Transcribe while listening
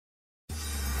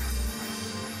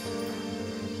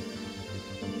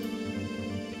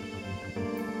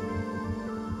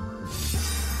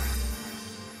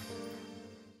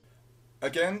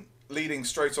again, leading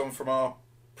straight on from our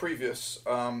previous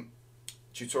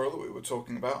tutorial that we were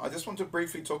talking about, I just want to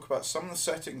briefly talk about some of the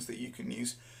settings that you can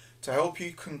use to help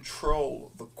you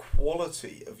control the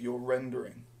quality of your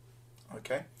rendering.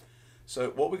 Okay, so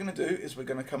what we're going to do is we're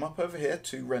going to come up over here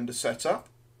to Render Setup.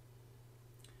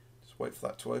 Just wait for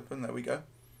that to open. There we go.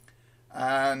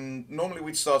 And normally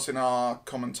we'd start in our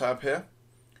Common tab here.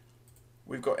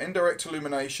 We've got Indirect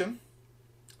Illumination.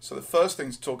 So the first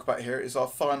thing to talk about here is our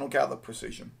Final Gather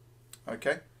Precision.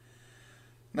 Okay.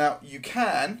 Now you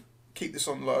can keep this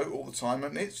on low all the time,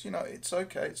 and it's it's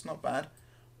okay, it's not bad.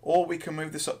 Or we can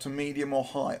move this up to medium or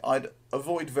high. I'd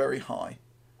avoid very high.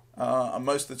 And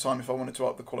most of the time, if I wanted to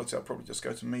up the quality, I'd probably just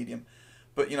go to medium.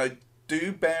 But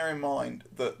do bear in mind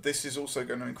that this is also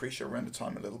going to increase your render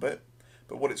time a little bit.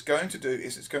 But what it's going to do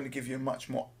is it's going to give you a much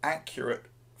more accurate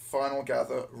final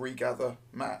gather, regather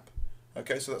map.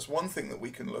 Okay, so that's one thing that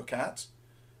we can look at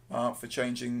for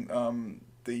changing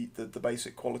the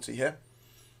basic quality here.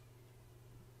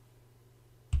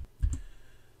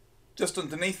 Just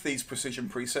underneath these precision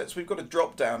presets, we've got a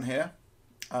drop down here.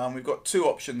 We've got two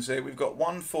options here. We've got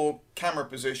one for camera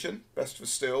position, best for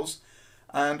stills,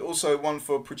 and also one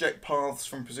for project paths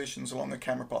from positions along the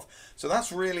camera path. So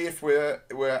that's really if we're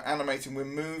animating, we're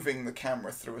moving the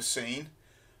camera through a scene.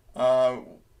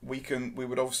 We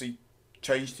would obviously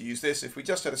change to use this. If we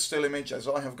just had a still image, as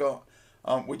I have got,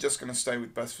 we're just going to stay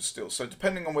with best for stills. So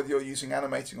depending on whether you're using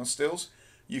animating or stills,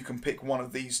 you can pick one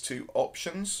of these two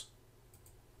options.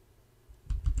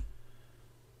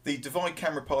 The divide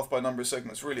camera path by number of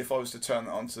segments, really if I was to turn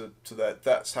that on to that,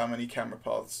 that's how many camera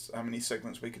paths, how many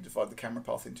segments we could divide the camera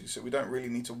path into. So we don't really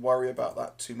need to worry about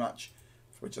that too much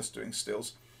if we're just doing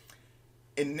stills.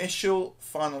 Initial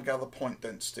final gather point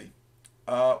density.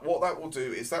 What that will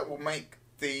do is that will make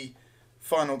the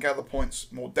final gather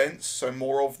points more dense, so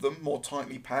more of them, more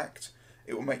tightly packed.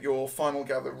 It will make your final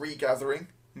gather regathering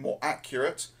more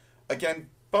accurate. Again,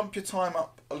 bump your time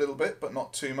up a little bit, but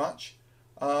not too much.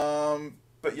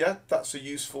 But yeah, that's a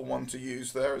useful one to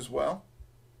use there as well.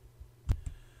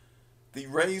 The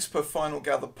raise per final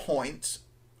gather point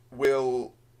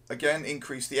will again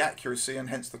increase the accuracy and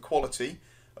hence the quality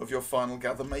of your final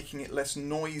gather, making it less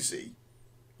noisy.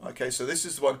 Okay, so this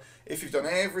is the one, if you've done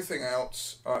everything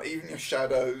else, even your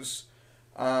shadows,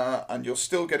 and you're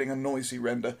still getting a noisy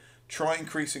render, try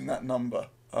increasing that number.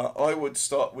 I would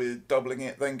start with doubling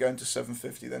it, then going to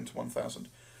 750, then to 1000.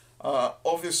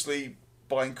 Obviously,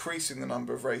 by increasing the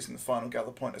number of raising the final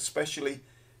gather point, especially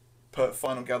per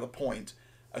final gather point,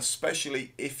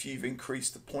 especially if you've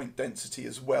increased the point density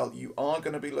as well, you are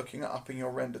going to be looking at upping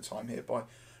your render time here by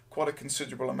quite a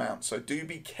considerable amount. So do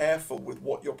be careful with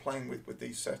what you're playing with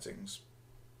these settings.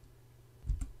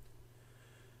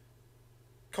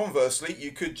 Conversely,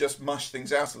 you could just mush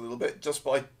things out a little bit just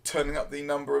by turning up the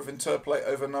number of interpolate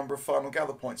over number of final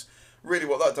gather points. Really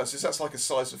what that does is that's like a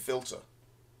size of filter,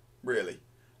 really.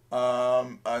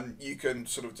 And you can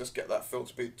sort of just get that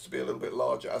filter to be a little bit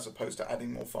larger as opposed to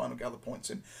adding more final gather points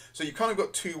in. So you've kind of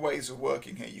got two ways of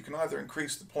working here. You can either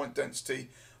increase the point density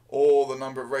or the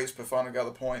number of rays per final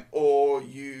gather point, or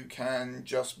you can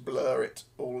just blur it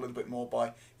all a little bit more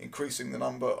by increasing the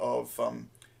number of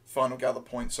final gather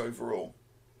points overall.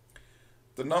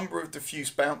 The number of diffuse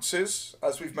bounces,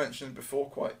 as we've mentioned before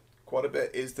quite a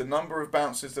bit, is the number of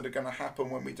bounces that are going to happen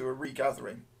when we do a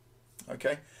regathering.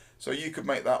 Okay, so you could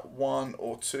make that 1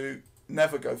 or 2,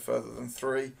 never go further than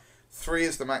 3. 3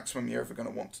 is the maximum you're ever going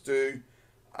to want to do,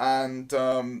 and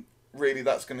really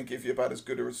that's going to give you about as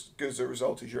good a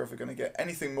result as you're ever going to get.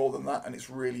 Anything more than that and it's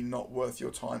really not worth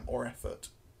your time or effort.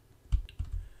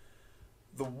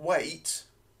 The weight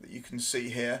that you can see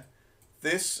here,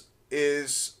 this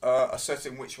is a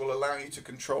setting which will allow you to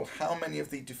control how many of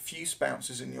the diffuse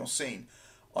bounces in your scene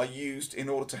are used in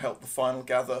order to help the final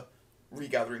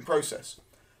regathering process.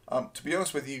 To be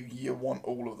honest with you, you want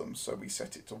all of them, so we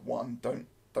set it to 1. Don't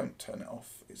turn it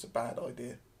off. It's a bad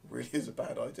idea. It really is a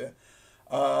bad idea.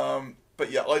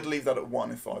 But yeah, I'd leave that at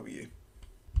 1 if I were you.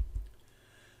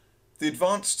 The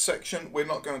advanced section we're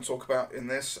not going to talk about in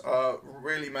this,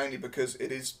 really mainly because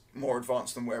it is more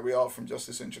advanced than where we are from just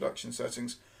this introduction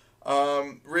settings. But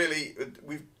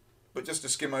just to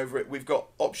skim over it, we've got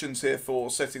options here for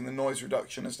setting the noise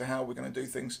reduction as to how we're going to do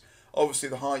things. Obviously,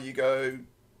 the higher you go,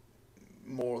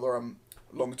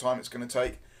 longer time it's going to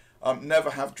take.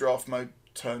 Never have draft mode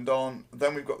turned on.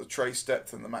 Then we've got the trace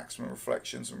depth and the maximum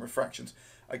reflections and refractions.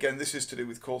 Again, this is to do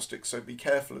with caustics, so be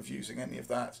careful of using any of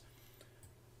that.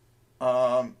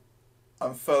 And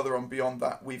further on beyond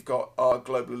that, we've got our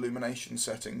global illumination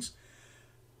settings.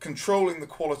 Controlling the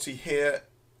quality here,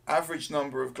 average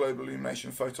number of global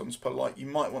illumination photons per light, you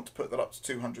might want to put that up to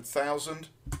 200,000.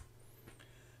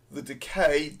 The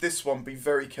decay, this one be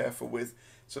very careful with.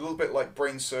 It's a little bit like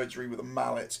brain surgery with a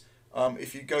mallet.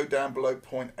 If you go down below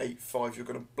 0.85, you're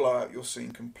going to blow out your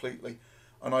scene completely.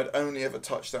 And I'd only ever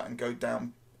touch that and go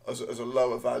down as a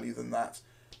lower value than that.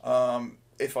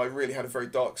 If I really had a very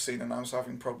dark scene and I was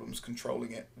having problems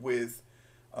controlling it with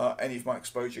any of my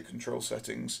exposure control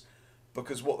settings,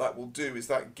 because what that will do is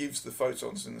that gives the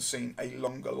photons in the scene a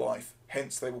longer life.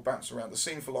 Hence they will bounce around the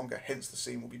scene for longer, hence the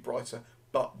scene will be brighter,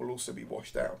 but will also be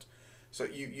washed out. So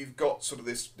you've got sort of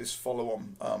this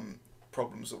follow-on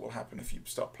problems that will happen if you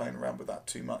start playing around with that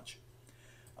too much.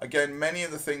 Again, many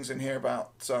of the things in here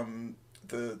about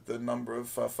the number of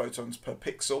photons per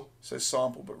pixel, so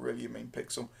sample, but really you mean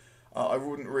pixel, I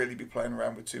wouldn't really be playing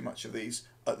around with too much of these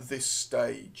at this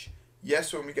stage.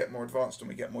 Yes, when we get more advanced and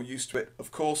we get more used to it,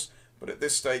 of course, but at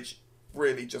this stage,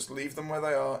 really just leave them where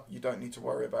they are. You don't need to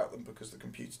worry about them because the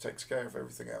computer takes care of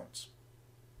everything else.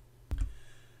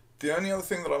 The only other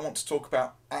thing that I want to talk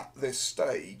about at this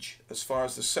stage, as far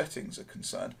as the settings are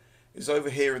concerned, is over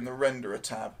here in the Renderer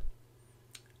tab.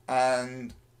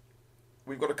 And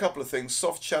we've got a couple of things.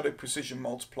 Soft Shadow Precision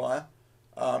Multiplier.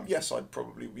 Yes, I'd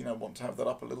probably want to have that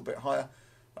up a little bit higher.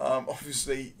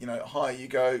 Obviously, higher you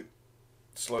go,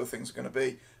 slower things are going to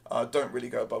be. Don't really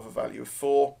go above a value of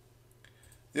 4.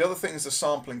 The other thing is the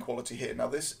sampling quality here. Now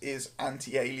this is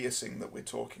anti-aliasing that we're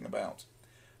talking about.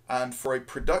 And for a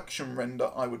production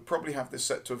render, I would probably have this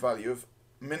set to a value of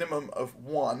minimum of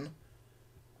 1.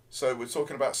 So we're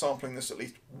talking about sampling this at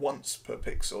least once per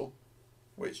pixel,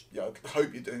 which I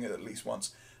hope you're doing it at least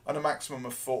once, and a maximum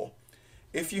of 4.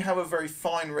 If you have a very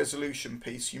fine resolution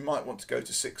piece, you might want to go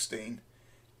to 16.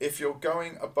 If you're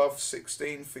going above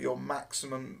 16 for your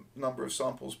maximum number of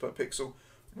samples per pixel,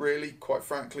 really, quite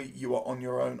frankly, you are on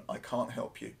your own. I can't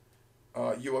help you.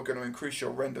 You are going to increase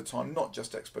your render time, not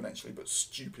just exponentially, but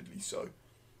stupidly so.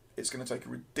 It's going to take a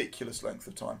ridiculous length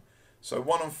of time. So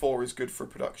 1 and 4 is good for a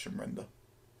production render.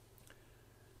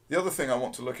 The other thing I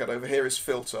want to look at over here is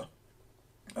filter.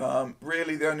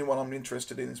 Really, the only one I'm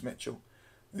interested in is Mitchell.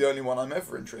 The only one I'm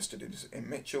ever interested in is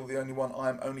Mitchell. The only one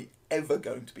I'm only ever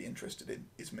going to be interested in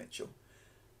is Mitchell.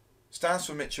 Stands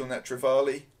for Mitchell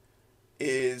Netrivali.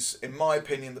 Is, in my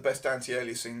opinion, the best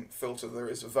anti-aliasing filter there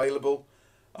is available.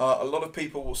 A lot of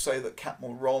people will say that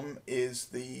Catmull ROM is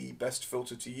the best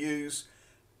filter to use.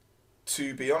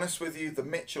 To be honest with you, the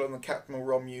Mitchell and the Catmull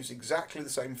ROM use exactly the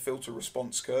same filter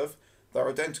response curve. They're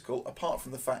identical, apart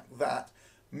from the fact that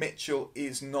Mitchell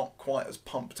is not quite as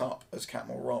pumped up as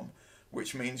Catmull ROM,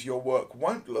 which means your work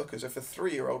won't look as if a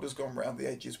 3-year-old has gone round the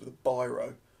edges with a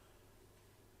biro.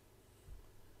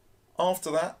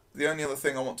 After that, the only other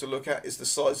thing I want to look at is the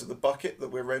size of the bucket that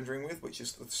we're rendering with, which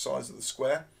is the size of the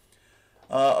square.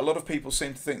 A lot of people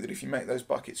seem to think that if you make those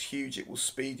buckets huge, it will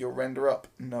speed your render up.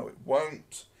 No, it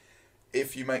won't.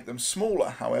 If you make them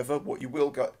smaller, however, what you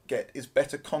will get is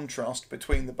better contrast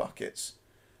between the buckets.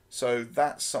 So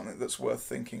that's something that's worth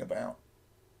thinking about.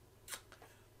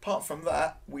 Apart from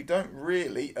that, we don't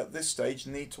really, at this stage,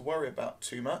 need to worry about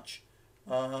too much.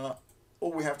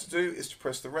 All we have to do is to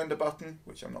press the render button,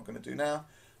 which I'm not going to do now,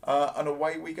 and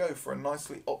away we go for a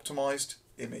nicely optimized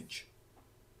image.